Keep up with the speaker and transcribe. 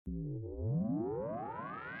This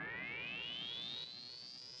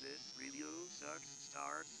review sucks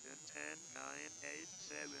starts in 10, 9, 8,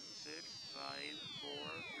 7, 6, 5, 4,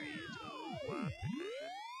 3, 2, 1, ignition.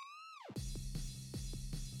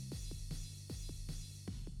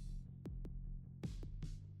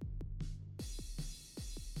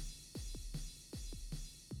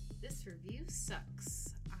 This review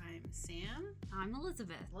sucks. I'm Sam. I'm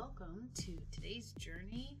Elizabeth. Welcome to today's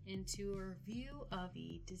journey into a review of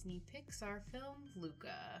the Disney Pixar film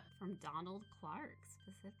Luca. From Donald Clark,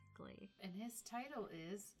 specifically. And his title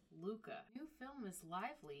is Luca. The new film is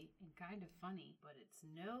lively and kind of funny, but it's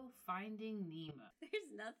no Finding Nemo.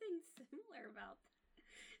 There's nothing similar about that.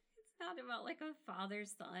 It's not about like a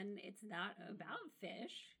father-son. It's not about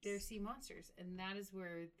fish. They're sea monsters, and that is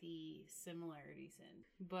where the similarities end.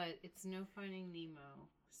 But it's no Finding Nemo,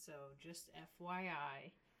 so just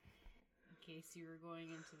FYI, in case you were going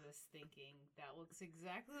into this thinking, that looks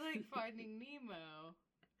exactly like Finding Nemo.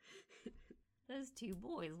 Those two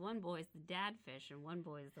boys. One boy's the dad fish, and one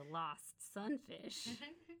boy's the lost son fish.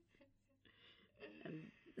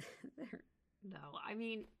 And no, I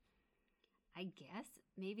mean, I guess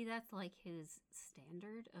maybe that's like his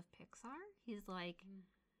standard of Pixar. He's like,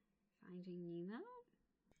 Finding Nemo?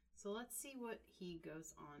 So let's see what he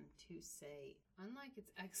goes on to say. Unlike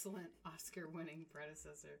its excellent Oscar-winning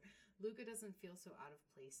predecessor, Luca doesn't feel so out of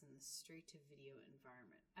place in the straight-to-video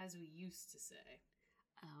environment, as we used to say.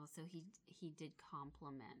 Oh, so he did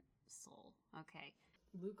compliment Soul. Okay.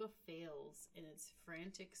 Luca fails in its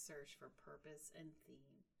frantic search for purpose and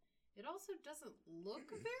theme. It also doesn't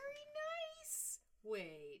look very nice.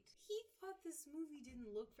 Wait, he thought this movie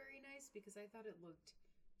didn't look very nice because I thought it looked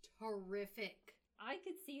terrific. I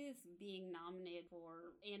could see this being nominated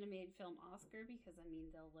for Animated Film Oscar because, I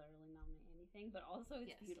mean, they'll literally nominate anything, but also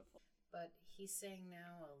it's beautiful. But he's saying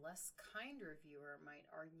now a less kind reviewer might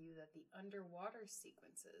argue that the underwater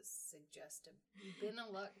sequences suggest a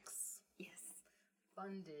Benelux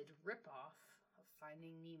funded ripoff of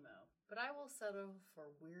Finding Nemo. But I will settle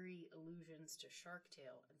for weary allusions to Shark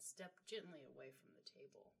Tale and step gently away from the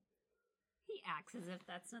table. He acts as if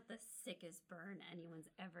that's not the sickest burn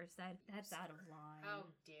anyone's ever said. That's out of line.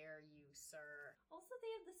 How dare you, sir? Also,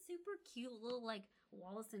 they have the super cute little, like,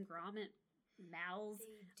 Wallace and Gromit mouths.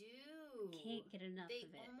 They do. Can't get enough of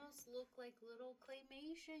it. They almost look like little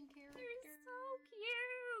claymation characters. They're so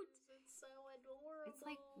cute. It's so adorable. It's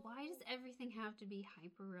like, why does everything have to be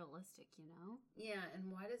hyper realistic, you know? Yeah,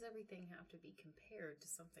 and why does everything have to be compared to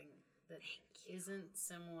something that isn't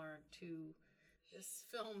similar to this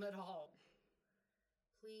film at all?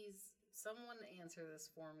 Please, someone answer this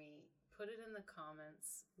for me. Put it in the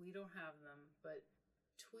comments. We don't have them, but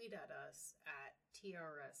tweet at us at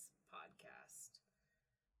TRS Podcast.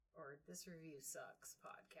 Or This Review Sucks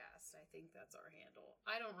Podcast. I think that's our handle.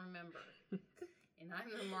 I don't remember. And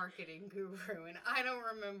I'm the marketing guru, and I don't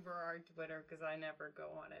remember our Twitter because I never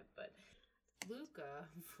go on it. But Luca,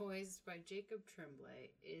 voiced by Jacob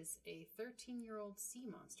Tremblay, is a 13-year-old sea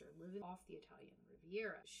monster living off the Italian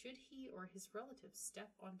Riviera. Should he or his relatives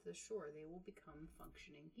step onto the shore, they will become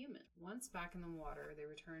functioning human. Once back in the water, they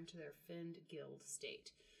return to their finned gilled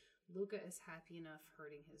state. Luca is happy enough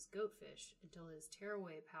herding his goatfish until his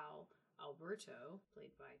tearaway pal Alberto,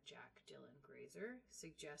 played by Jack Dylan Grazer,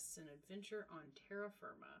 suggests an adventure on terra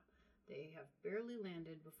firma. They have barely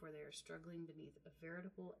landed before they are struggling beneath a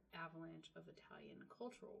veritable avalanche of Italian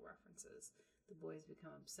cultural references. The boys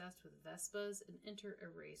become obsessed with Vespas and enter a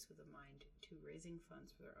race with a mind to raising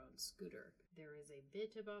funds for their own scooter. There is a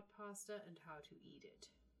bit about pasta and how to eat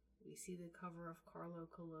it. We see the cover of Carlo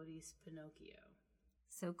Collodi's Pinocchio.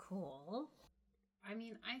 So cool. I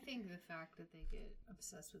mean, I think the fact that they get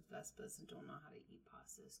obsessed with Vespas and don't know how to eat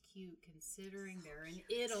pasta is cute, considering they're in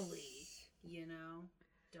Italy, you know?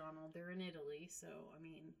 Donald, they're in Italy, so, I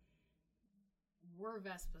mean, were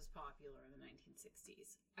Vespas popular in the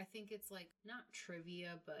 1960s? I think it's, like, not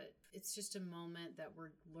trivia, but it's just a moment that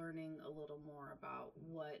we're learning a little more about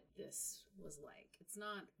what this was like. It's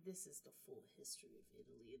not, this is the full history of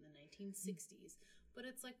Italy in the 1960s, but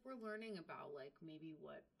it's like we're learning about, like, maybe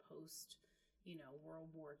what post, you know,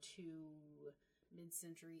 World War II,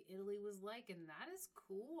 mid-century Italy was like, and that is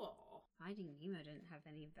cool. Finding Nemo didn't have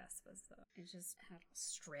any Vespas, though. It just had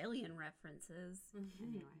Australian references.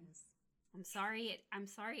 Anyways, I'm sorry it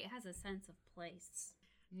has a sense of place.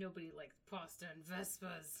 Nobody likes pasta and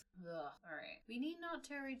Vespas. Ugh. Alright. We need not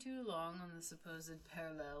tarry too long on the supposed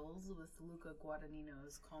parallels with Luca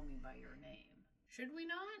Guadagnino's Call Me By Your Name. Should we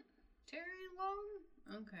not tarry long?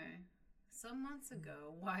 Okay. Some months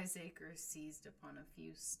ago, Wiseacre seized upon a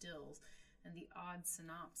few stills and the odd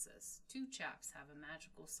synopsis. Two chaps have a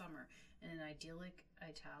magical summer in an idyllic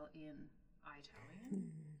Italian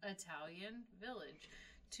village,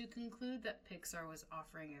 to conclude that Pixar was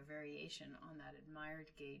offering a variation on that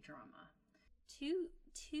admired gay drama.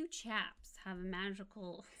 Two chaps have a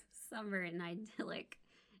magical summer in an idyllic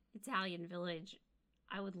Italian village.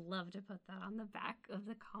 I would love to put that on the back of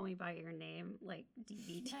the Call Me By Your Name, like,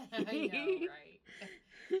 DVD. I know,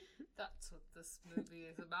 right? That's what this movie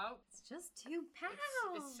is about. It's just two pals.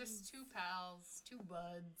 It's just two pals, two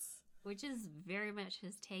buds. Which is very much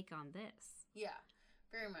his take on this. Yeah,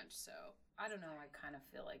 very much so. I don't know, I kind of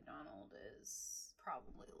feel like Donald is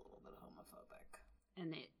probably a little bit homophobic.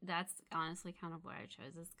 And that's honestly kind of why I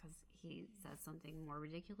chose this, because he says something more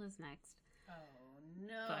ridiculous next. Oh,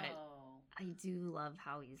 no. But I do love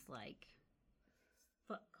how he's like,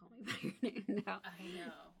 fuck, call me by your name now. I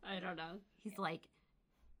know. I don't know. He's like,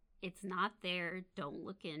 it's not there. Don't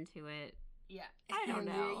look into it. Yeah. I don't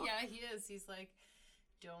know. Yeah, he is. He's like,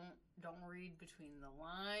 don't read between the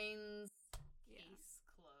lines. Case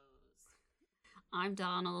closed. I'm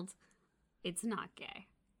Donald. It's not gay.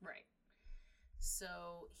 Right.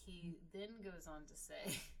 So he then goes on to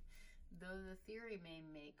say, though the theory may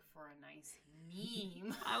make for a nice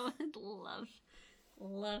meme. I would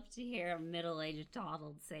love to hear a middle-aged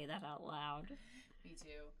Donald say that out loud. Me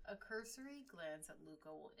too. A cursory glance at Luca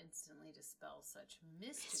will instantly dispel such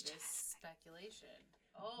mischievous speculation.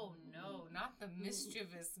 Oh no, not the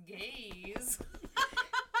mischievous gaze.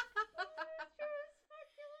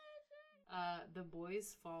 The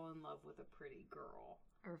boys fall in love with a pretty girl.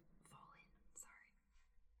 Or fall in, sorry.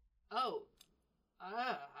 Oh,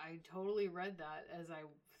 I totally read that as I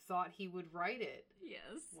thought he would write it.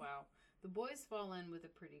 Yes. Wow. The boys fall in with a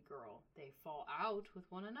pretty girl. They fall out with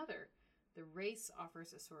one another. The race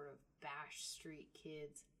offers a sort of Bash Street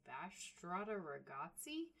Kids, Bash Strada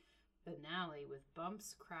Ragazzi finale with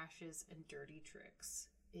bumps, crashes, and dirty tricks.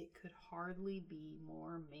 It could hardly be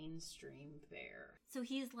more mainstream fare. So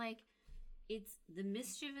he's like, it's the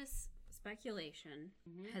mischievous speculation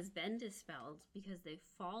has been dispelled because they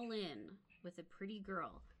fall in with a pretty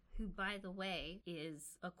girl who, by the way,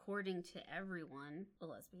 is, according to everyone, a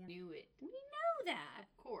lesbian. Knew it. We know that.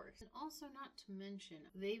 Of course. And also, not to mention,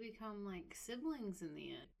 they become like siblings in the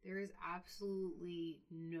end. There is absolutely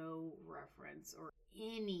no reference or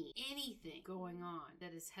anything going on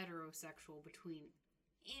that is heterosexual between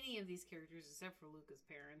any of these characters except for Luca's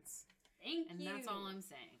parents. Thank you. And that's all I'm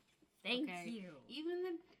saying. Thank you. Even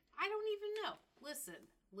then, I don't even know.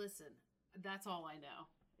 Listen. That's all I know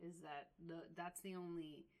is that that's the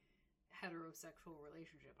only heterosexual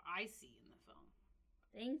relationship I see in the film.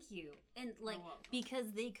 Thank you. And like,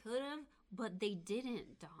 because they could have, but they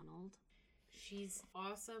didn't, Donald. She's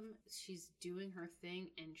awesome. She's doing her thing,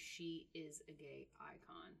 and she is a gay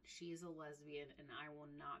icon. She is a lesbian, and I will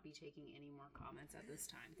not be taking any more comments at this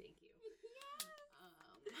time. Thank you. Yes.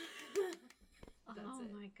 Oh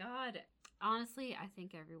my god. Honestly, I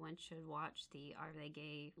think everyone should watch the Are They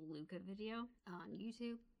Gay Luca video on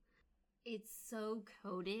YouTube. It's so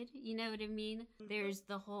coded, you know what I mean? There's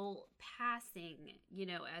the whole passing,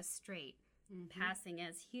 as straight, passing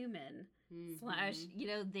as human, /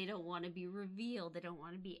 they don't want to be revealed. They don't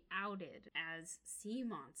want to be outed as sea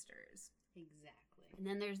monsters. Exactly. And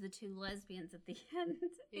then there's the two lesbians at the end.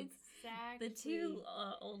 Exactly. The two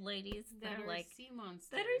old ladies that are like sea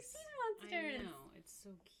monsters. That are sea monsters. I know. It's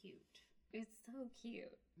so cute. It's so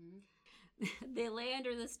cute. Mm-hmm. They lay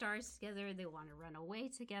under the stars together. They want to run away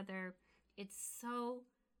together. It's so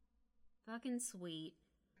fucking sweet.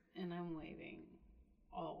 And I'm waving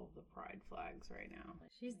all of the pride flags right now.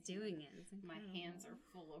 She's doing it. My hands are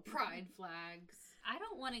full of pride flags. I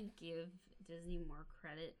don't want to give Disney more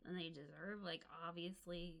credit than they deserve. Like,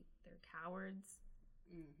 obviously, they're cowards.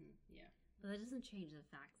 Mm-hmm. Yeah. But that doesn't change the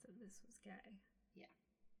fact that this was gay. Yeah.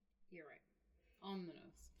 You're right. On the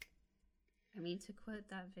nose. I mean, to quote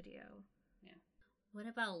that video. Yeah. What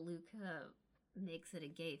about Luca makes it a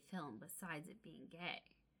gay film besides it being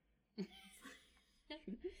gay?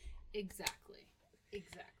 Exactly.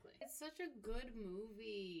 It's such a good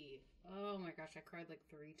movie. Oh my gosh, I cried like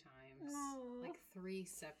 3 times. Aww. Like 3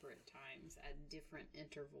 separate times at different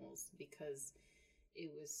intervals because it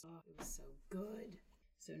was so good.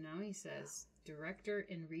 So now he says, director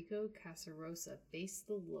Enrico Casarosa based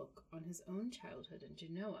the look on his own childhood in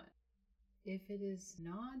Genoa. If it is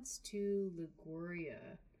nods to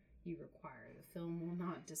Liguria you require, the film will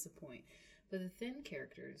not disappoint. But the thin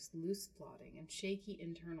characters, loose plotting, and shaky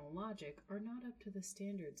internal logic are not up to the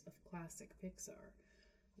standards of classic Pixar.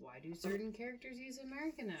 Why do certain characters use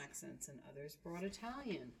American accents and others brought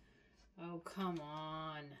Italian? Oh, come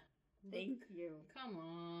on. Thank you. Come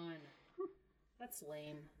on. That's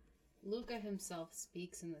lame. Luca himself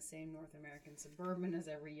speaks in the same North American suburban as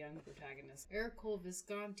every young protagonist. Ercole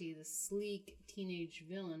Visconti, the sleek teenage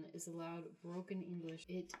villain, is allowed broken English.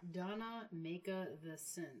 It donna make the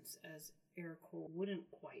sense, as Ercole wouldn't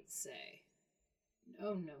quite say.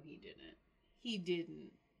 Oh, no, he didn't. He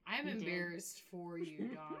didn't. I'm embarrassed for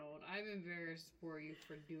you, Donald. I'm embarrassed for you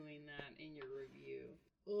for doing that in your review.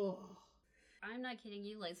 Ugh. I'm not kidding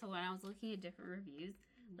you. Like, so when I was looking at different reviews,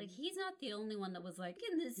 like, he's not the only one that was like,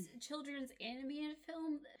 in this children's animated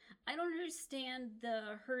film, I don't understand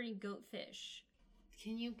the herding goat fish.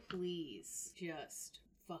 Can you please just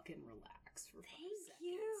fucking relax for 5 seconds? Thank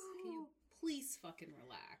you. Can you please fucking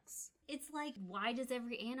relax? It's like, why does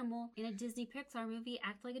every animal in a Disney Pixar movie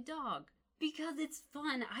act like a dog? Because it's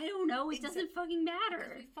fun. I don't know. It doesn't fucking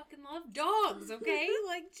matter. Because we fucking love dogs, okay?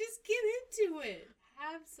 Like, just get into it.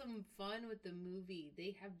 Have some fun with the movie.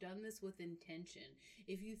 They have done this with intention.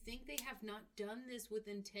 If you think they have not done this with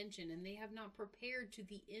intention and they have not prepared to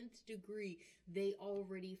the nth degree, they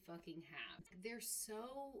already fucking have. They're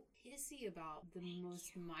so pissy about the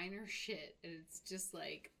most minor shit, and it's just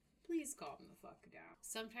like, please calm the fuck down.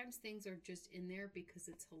 Sometimes things are just in there because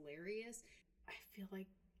it's hilarious. I feel like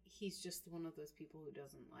he's just one of those people who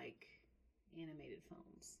doesn't like animated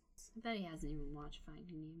films. I bet he hasn't even watched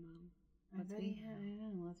Finding Nemo. I bet he has.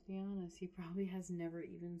 Let's be honest. He probably has never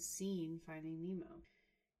even seen Finding Nemo.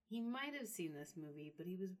 He might have seen this movie, but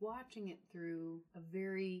he was watching it through a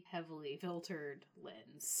very heavily filtered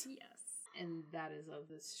lens. Yes. And that is of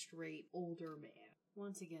the straight older man.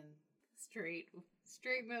 Once again, straight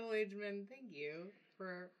middle-aged men, thank you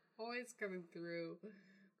for always coming through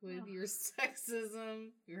with your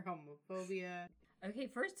sexism, your homophobia. Okay,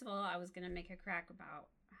 first of all, I was going to make a crack about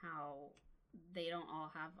how they don't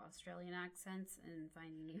all have Australian accents in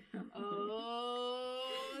Finding Nemo. Oh,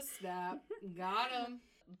 snap. Got him.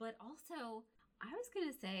 But also, I was going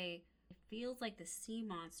to say, it feels like the sea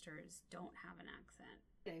monsters don't have an accent.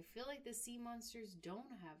 I feel like the sea monsters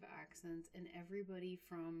don't have accents, and everybody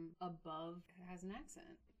from above has an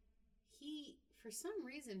accent. He, for some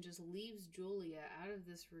reason, just leaves Julia out of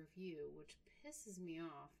this review, which pisses me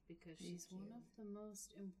off because she's one of the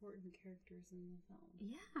most important characters in the film.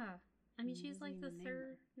 Yeah. I mean, she's like the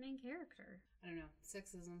third main character. I don't know.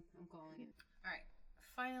 Sexism, I'm calling it. All right.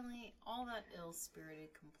 Finally, all that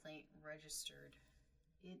ill-spirited complaint registered.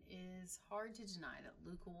 It is hard to deny that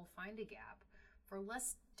Luca will find a gap for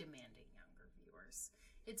less demanding younger viewers.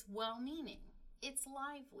 It's well-meaning. It's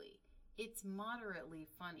lively. It's moderately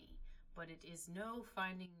funny. But it is no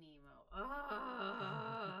Finding Nemo. Oh,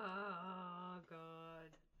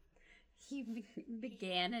 God. He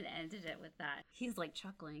began and ended it with that. He's like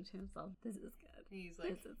chuckling to himself. This is good. He's like,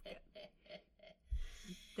 this is good.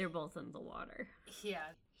 They're both in the water.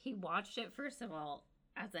 Yeah. He watched it, first of all,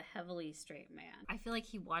 as a heavily straight man. I feel like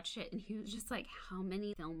he watched it and he was just like, how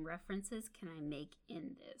many film references can I make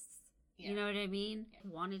in this? Yeah. You know what I mean?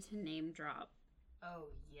 Yeah. Wanted to name drop. Oh,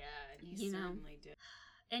 yeah. He certainly did.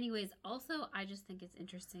 Anyways, also, I just think it's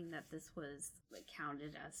interesting that this was like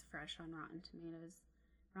counted as fresh on Rotten Tomatoes.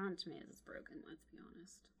 Rotten Tomatoes is broken, let's be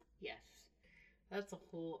honest. Yes. That's a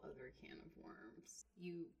whole other can of worms.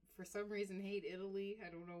 You, for some reason, hate Italy. I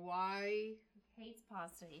don't know why. He hates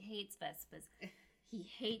pasta. He hates Vespas. He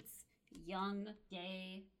hates young,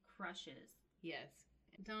 gay crushes. Yes.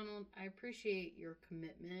 Donald, I appreciate your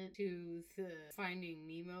commitment to the Finding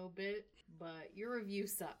Nemo bit, but your review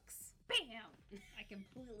sucks. Bam! I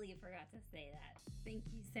completely forgot to say that. Thank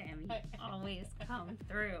you, Sam. You always come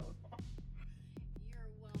through.